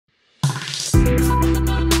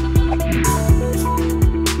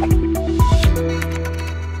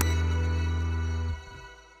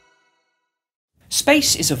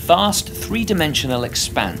Space is a vast three-dimensional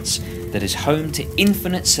expanse that is home to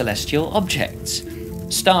infinite celestial objects,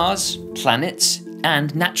 stars, planets,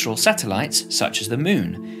 and natural satellites such as the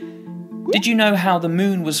Moon. Did you know how the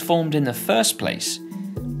Moon was formed in the first place?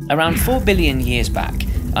 Around 4 billion years back,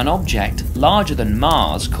 an object larger than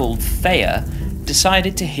Mars called Theia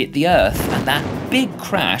decided to hit the Earth, and that big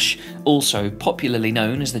crash, also popularly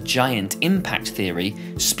known as the giant impact theory,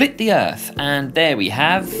 split the Earth, and there we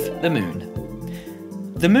have the Moon.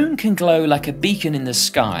 The Moon can glow like a beacon in the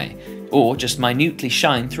sky, or just minutely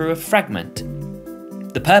shine through a fragment.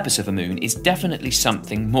 The purpose of a moon is definitely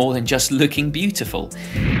something more than just looking beautiful.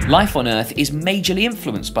 Life on Earth is majorly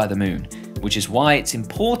influenced by the Moon, which is why it's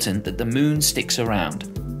important that the Moon sticks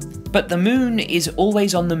around. But the Moon is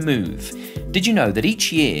always on the move. Did you know that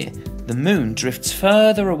each year, the Moon drifts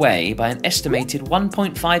further away by an estimated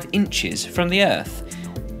 1.5 inches from the Earth?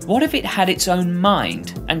 What if it had its own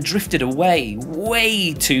mind and drifted away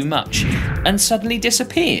way too much and suddenly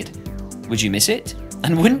disappeared? Would you miss it?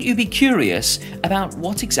 And wouldn't you be curious about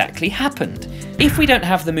what exactly happened? If we don't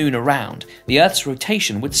have the Moon around, the Earth's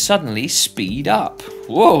rotation would suddenly speed up.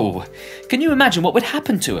 Whoa! Can you imagine what would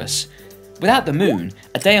happen to us? Without the Moon,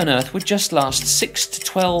 a day on Earth would just last 6 to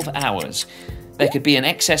 12 hours. There could be in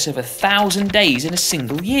excess of 1,000 days in a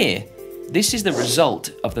single year. This is the result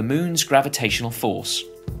of the Moon's gravitational force.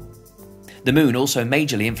 The Moon also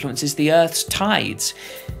majorly influences the Earth's tides.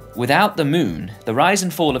 Without the Moon, the rise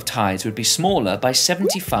and fall of tides would be smaller by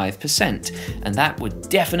 75%, and that would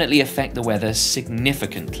definitely affect the weather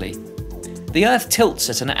significantly. The Earth tilts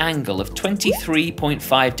at an angle of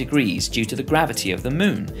 23.5 degrees due to the gravity of the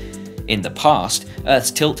Moon. In the past, Earth's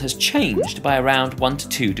tilt has changed by around 1 to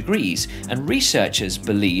 2 degrees, and researchers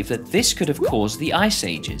believe that this could have caused the ice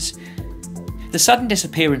ages. The sudden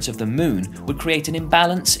disappearance of the Moon would create an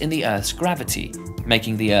imbalance in the Earth's gravity,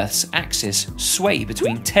 making the Earth's axis sway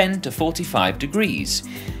between 10 to 45 degrees,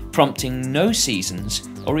 prompting no seasons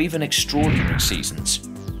or even extraordinary seasons.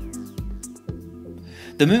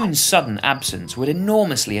 The Moon's sudden absence would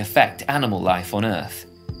enormously affect animal life on Earth.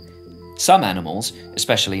 Some animals,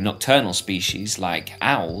 especially nocturnal species like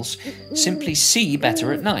owls, simply see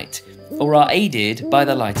better at night, or are aided by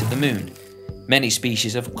the light of the Moon. Many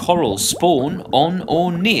species of corals spawn on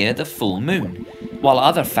or near the full Moon, while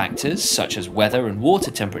other factors such as weather and water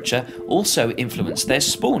temperature also influence their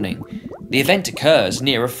spawning. The event occurs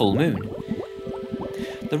near a full moon.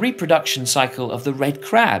 The reproduction cycle of the red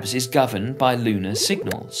crabs is governed by lunar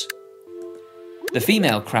signals. The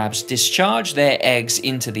female crabs discharge their eggs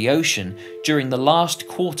into the ocean during the last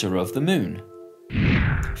quarter of the Moon.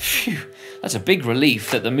 Phew, that's a big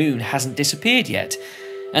relief that the Moon hasn't disappeared yet,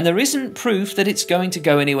 and there isn't proof that it's going to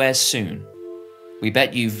go anywhere soon. We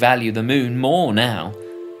bet you value the Moon more now.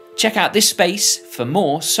 Check out this space for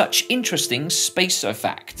more such interesting space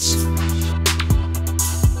facts.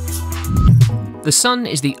 The Sun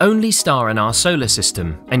is the only star in our solar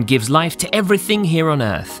system and gives life to everything here on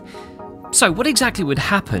Earth. So what exactly would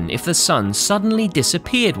happen if the Sun suddenly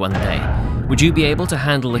disappeared one day? Would you be able to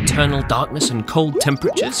handle eternal darkness and cold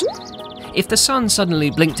temperatures? If the Sun suddenly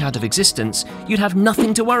blinked out of existence, you'd have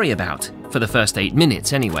nothing to worry about, for the first 8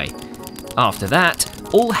 minutes anyway. After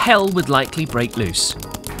that, all hell would likely break loose.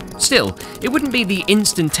 Still, it wouldn't be the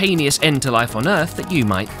instantaneous end to life on Earth that you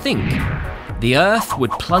might think. The Earth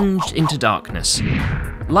would plunge into darkness.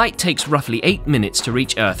 Light takes roughly 8 minutes to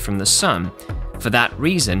reach Earth from the Sun. For that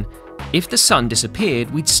reason, if the Sun disappeared,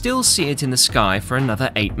 we'd still see it in the sky for another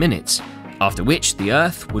 8 minutes, after which the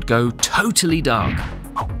Earth would go totally dark.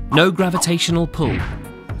 No gravitational pull.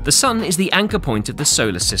 The Sun is the anchor point of the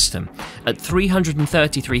solar system. At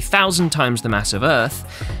 333,000 times the mass of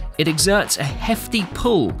Earth, it exerts a hefty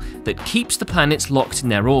pull that keeps the planets locked in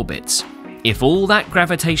their orbits. If all that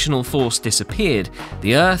gravitational force disappeared,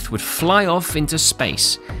 the Earth would fly off into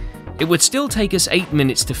space. It would still take us 8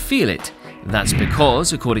 minutes to feel it. That's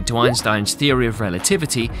because, according to Einstein's theory of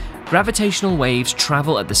relativity, gravitational waves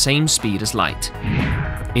travel at the same speed as light.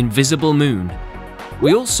 Invisible Moon.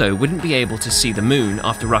 We also wouldn't be able to see the Moon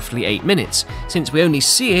after roughly 8 minutes, since we only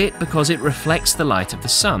see it because it reflects the light of the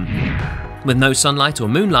Sun. With no sunlight or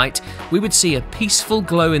moonlight, we would see a peaceful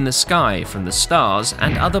glow in the sky from the stars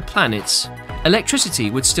and other planets. Electricity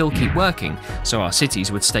would still keep working, so our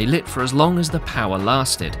cities would stay lit for as long as the power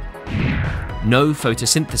lasted. No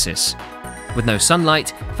photosynthesis. With no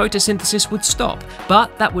sunlight, photosynthesis would stop,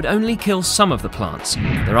 but that would only kill some of the plants.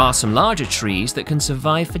 There are some larger trees that can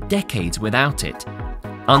survive for decades without it.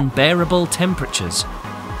 Unbearable temperatures.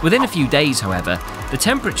 Within a few days, however, the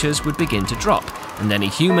temperatures would begin to drop, and any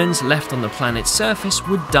humans left on the planet's surface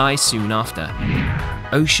would die soon after.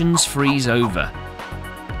 Oceans freeze over.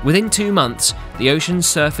 Within 2 months, the ocean's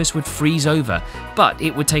surface would freeze over, but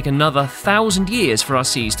it would take another 1,000 years for our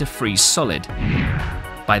seas to freeze solid.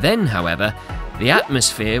 By then, however, the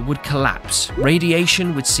atmosphere would collapse,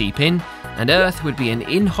 radiation would seep in, and Earth would be an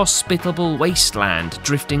inhospitable wasteland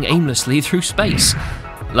drifting aimlessly through space.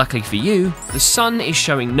 Luckily for you, the Sun is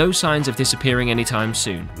showing no signs of disappearing anytime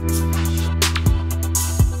soon.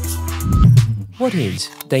 What is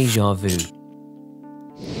déjà vu?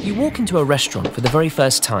 You walk into a restaurant for the very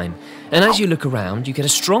first time, and as you look around, you get a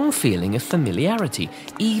strong feeling of familiarity,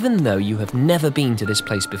 even though you have never been to this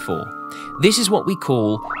place before. This is what we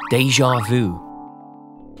call déjà vu.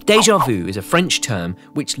 Déjà vu is a French term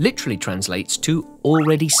which literally translates to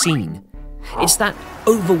already seen. It's that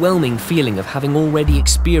overwhelming feeling of having already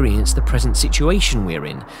experienced the present situation we're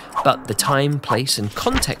in, but the time, place, and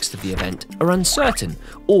context of the event are uncertain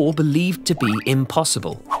or believed to be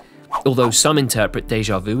impossible. Although some interpret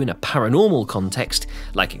déjà vu in a paranormal context,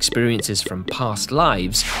 like experiences from past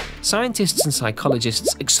lives, scientists and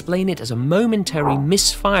psychologists explain it as a momentary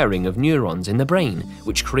misfiring of neurons in the brain,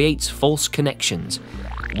 which creates false connections.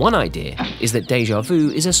 One idea is that déjà vu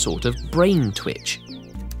is a sort of brain twitch.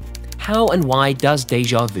 How and why does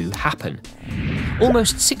déjà vu happen?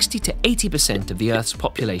 Almost 60 to 80% of the Earth's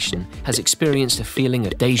population has experienced a feeling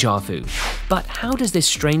of déjà vu. But how does this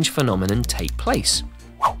strange phenomenon take place?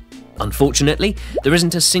 Unfortunately, there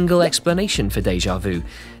isn't a single explanation for déjà vu.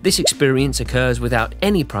 This experience occurs without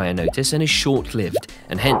any prior notice and is short-lived,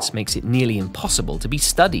 and hence makes it nearly impossible to be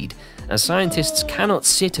studied, as scientists cannot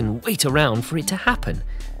sit and wait around for it to happen.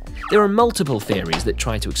 There are multiple theories that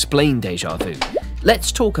try to explain déjà vu.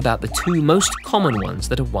 Let's talk about the two most common ones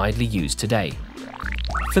that are widely used today.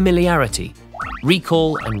 Familiarity,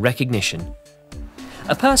 recall and recognition.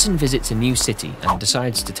 A person visits a new city and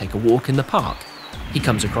decides to take a walk in the park. He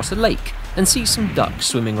comes across a lake and sees some ducks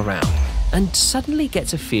swimming around, and suddenly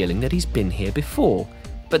gets a feeling that he's been here before.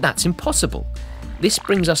 But that's impossible. This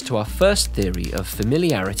brings us to our first theory of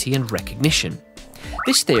familiarity and recognition.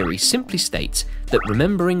 This theory simply states that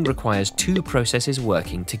remembering requires two processes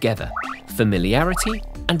working together: familiarity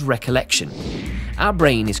and recollection. Our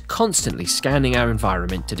brain is constantly scanning our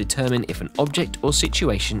environment to determine if an object or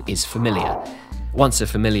situation is familiar. Once a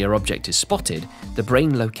familiar object is spotted, the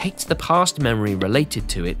brain locates the past memory related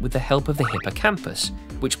to it with the help of the hippocampus,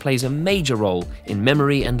 which plays a major role in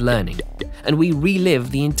memory and learning, and we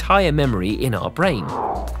relive the entire memory in our brain.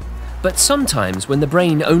 But sometimes, when the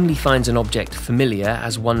brain only finds an object familiar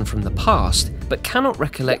as one from the past, but cannot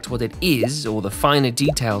recollect what it is or the finer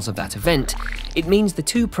details of that event, it means the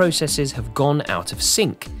two processes have gone out of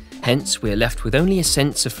sync. Hence, we're left with only a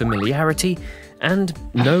sense of familiarity and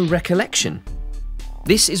no recollection.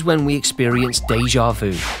 This is when we experience déjà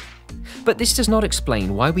vu. But this does not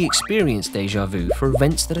explain why we experience déjà vu for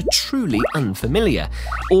events that are truly unfamiliar,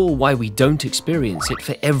 or why we don't experience it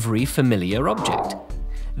for every familiar object.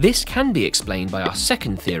 This can be explained by our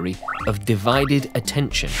second theory of divided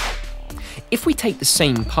attention. If we take the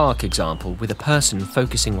same park example with a person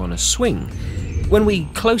focusing on a swing, when we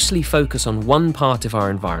closely focus on one part of our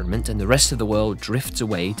environment and the rest of the world drifts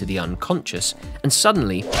away to the unconscious, and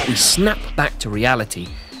suddenly we snap back to reality,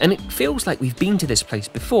 and it feels like we've been to this place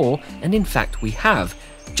before, and in fact we have.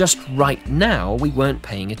 Just right now we weren't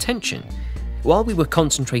paying attention. While we were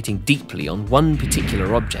concentrating deeply on one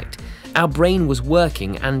particular object, our brain was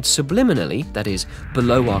working and subliminally, that is,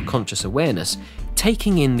 below our conscious awareness,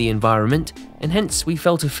 taking in the environment, and hence we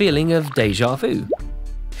felt a feeling of déjà vu.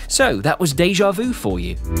 So that was déjà vu for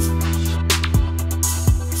you.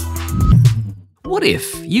 What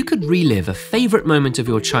if you could relive a favourite moment of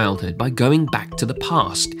your childhood by going back to the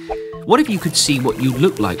past? What if you could see what you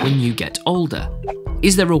look like when you get older?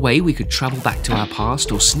 Is there a way we could travel back to our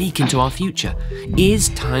past or sneak into our future? Is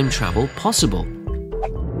time travel possible?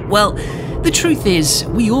 Well, the truth is,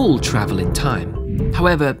 we all travel in time.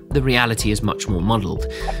 However, the reality is much more muddled.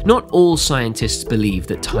 Not all scientists believe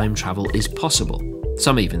that time travel is possible.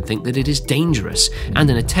 Some even think that it is dangerous, and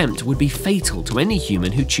an attempt would be fatal to any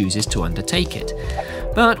human who chooses to undertake it.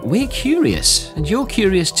 But we're curious, and you're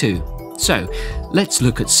curious too. So, let's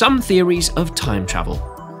look at some theories of time travel.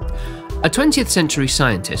 A 20th century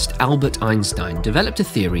scientist, Albert Einstein, developed a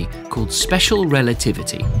theory called special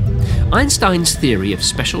relativity. Einstein's theory of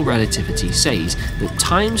special relativity says that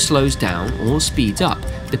time slows down or speeds up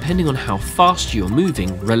depending on how fast you're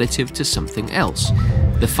moving relative to something else.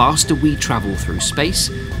 The faster we travel through space,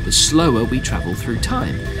 the slower we travel through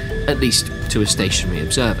time, at least to a stationary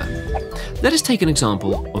observer. Let us take an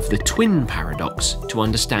example of the twin paradox to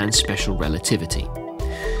understand special relativity.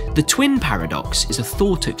 The twin paradox is a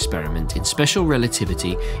thought experiment in special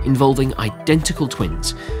relativity involving identical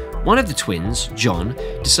twins. One of the twins, John,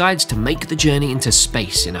 decides to make the journey into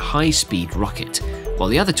space in a high-speed rocket, while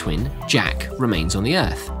the other twin, Jack, remains on the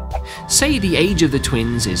Earth. Say the age of the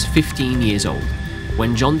twins is 15 years old,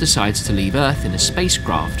 when John decides to leave Earth in a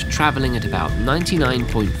spacecraft travelling at about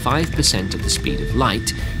 99.5% of the speed of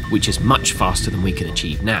light, which is much faster than we can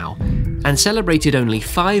achieve now, and celebrated only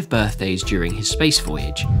 5 birthdays during his space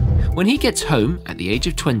voyage. When he gets home at the age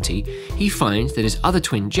of 20, he finds that his other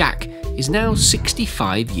twin Jack is now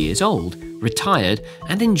 65 years old, retired,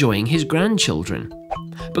 and enjoying his grandchildren.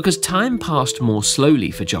 Because time passed more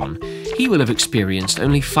slowly for John, he will have experienced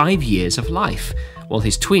only 5 years of life, while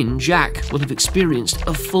his twin Jack will have experienced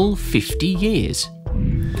a full 50 years.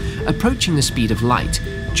 Approaching the speed of light,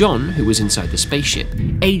 John, who was inside the spaceship,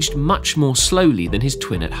 aged much more slowly than his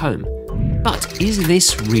twin at home. But is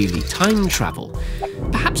this really time travel?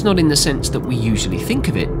 Perhaps not in the sense that we usually think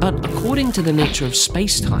of it, but according to the nature of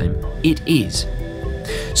space-time, it is.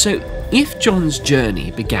 So, if John's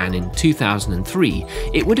journey began in 2003,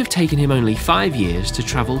 it would have taken him only 5 years to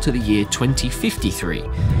travel to the year 2053,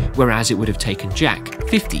 whereas it would have taken Jack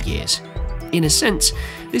 50 years. In a sense,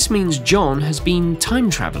 this means John has been time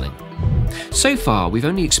travelling. So far, we've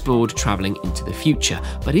only explored travelling into the future,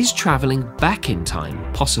 but is travelling back in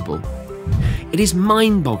time possible? It is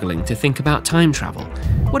mind-boggling to think about time travel.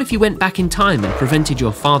 What if you went back in time and prevented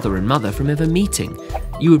your father and mother from ever meeting?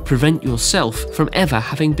 You would prevent yourself from ever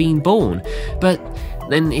having been born. But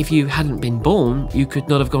then if you hadn't been born, you could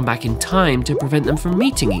not have gone back in time to prevent them from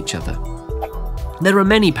meeting each other. There are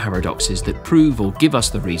many paradoxes that prove or give us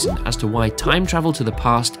the reason as to why time travel to the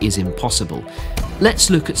past is impossible. Let's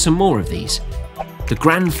look at some more of these. The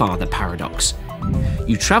grandfather paradox.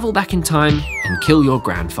 You travel back in time and kill your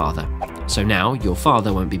grandfather. So now your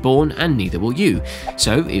father won't be born and neither will you.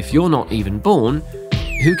 So if you're not even born,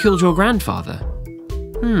 who killed your grandfather?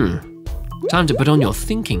 Time to put on your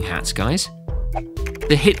thinking hats, guys.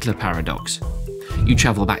 The Hitler paradox. You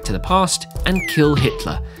travel back to the past and kill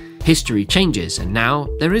Hitler. History changes and now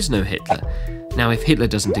there is no Hitler. Now if Hitler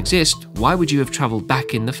doesn't exist, why would you have travelled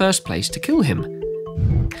back in the first place to kill him?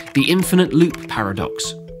 The infinite loop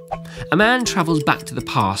paradox. A man travels back to the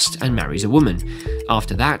past and marries a woman.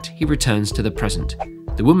 After that, he returns to the present.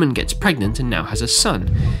 The woman gets pregnant and now has a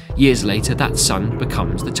son. Years later, that son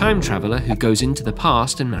becomes the time traveller who goes into the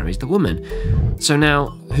past and marries the woman. So now,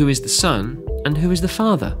 who is the son and who is the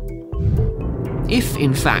father? If,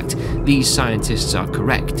 in fact, these scientists are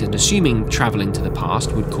correct and assuming travelling to the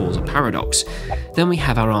past would cause a paradox, then we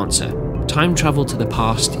have our answer. Time travel to the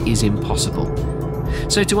past is impossible.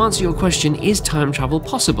 So to answer your question, is time travel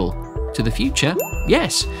possible? To the future,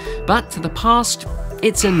 yes, but to the past,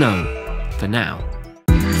 it's a no, for now.